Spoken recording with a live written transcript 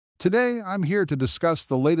Today, I'm here to discuss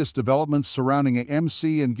the latest developments surrounding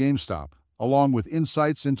AMC and GameStop, along with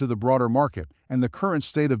insights into the broader market and the current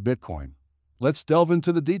state of Bitcoin. Let's delve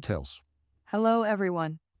into the details. Hello,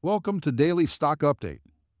 everyone. Welcome to Daily Stock Update.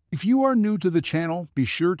 If you are new to the channel, be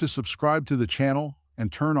sure to subscribe to the channel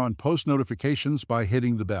and turn on post notifications by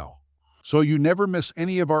hitting the bell, so you never miss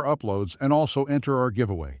any of our uploads and also enter our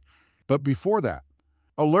giveaway. But before that,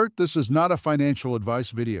 alert, this is not a financial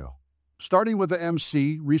advice video. Starting with the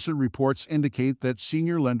AMC, recent reports indicate that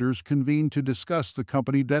senior lenders convened to discuss the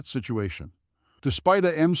company debt situation. Despite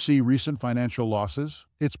AMC's recent financial losses,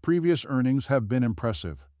 its previous earnings have been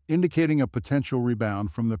impressive, indicating a potential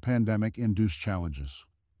rebound from the pandemic-induced challenges.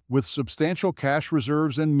 With substantial cash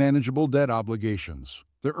reserves and manageable debt obligations,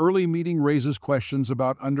 the early meeting raises questions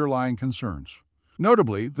about underlying concerns.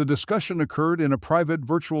 Notably, the discussion occurred in a private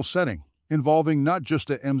virtual setting, involving not just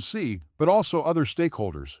AMC, but also other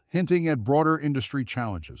stakeholders, hinting at broader industry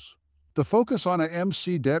challenges. The focus on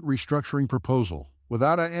AMC debt restructuring proposal,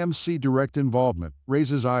 without AMC direct involvement,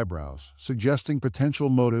 raises eyebrows, suggesting potential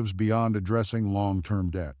motives beyond addressing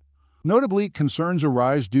long-term debt. Notably, concerns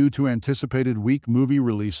arise due to anticipated weak movie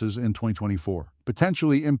releases in 2024,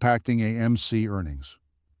 potentially impacting AMC earnings.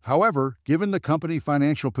 However, given the company's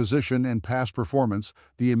financial position and past performance,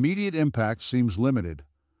 the immediate impact seems limited.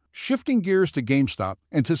 Shifting gears to GameStop,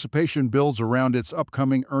 anticipation builds around its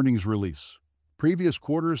upcoming earnings release. Previous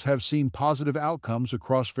quarters have seen positive outcomes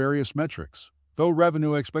across various metrics, though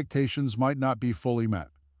revenue expectations might not be fully met.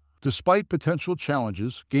 Despite potential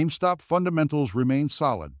challenges, GameStop fundamentals remain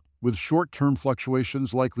solid, with short-term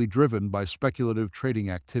fluctuations likely driven by speculative trading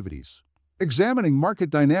activities. Examining market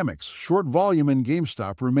dynamics, short volume in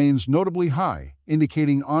GameStop remains notably high,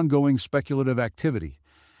 indicating ongoing speculative activity.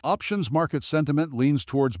 Options market sentiment leans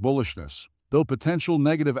towards bullishness, though potential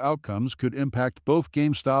negative outcomes could impact both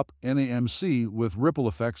GameStop and AMC with ripple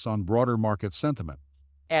effects on broader market sentiment.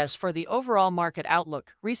 As for the overall market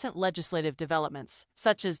outlook, recent legislative developments,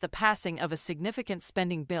 such as the passing of a significant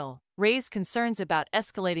spending bill, raise concerns about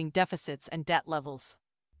escalating deficits and debt levels.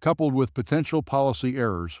 Coupled with potential policy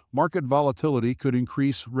errors, market volatility could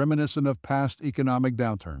increase, reminiscent of past economic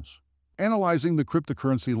downturns. Analyzing the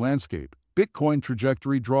cryptocurrency landscape, Bitcoin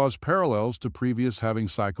trajectory draws parallels to previous halving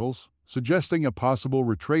cycles, suggesting a possible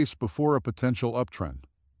retrace before a potential uptrend.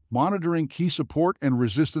 Monitoring key support and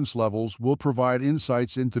resistance levels will provide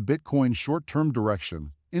insights into Bitcoin's short-term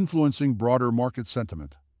direction, influencing broader market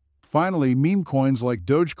sentiment. Finally, meme coins like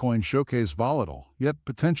Dogecoin showcase volatile, yet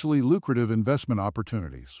potentially lucrative investment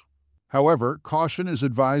opportunities. However, caution is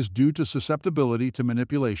advised due to susceptibility to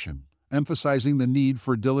manipulation, emphasizing the need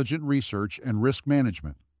for diligent research and risk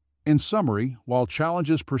management. In summary, while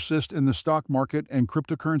challenges persist in the stock market and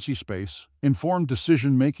cryptocurrency space, informed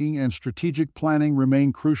decision-making and strategic planning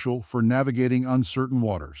remain crucial for navigating uncertain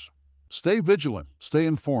waters. Stay vigilant, stay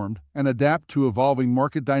informed, and adapt to evolving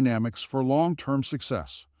market dynamics for long-term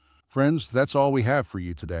success. Friends, that's all we have for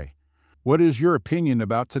you today. What is your opinion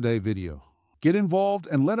about today's video? Get involved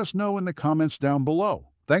and let us know in the comments down below.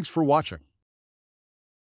 Thanks for watching.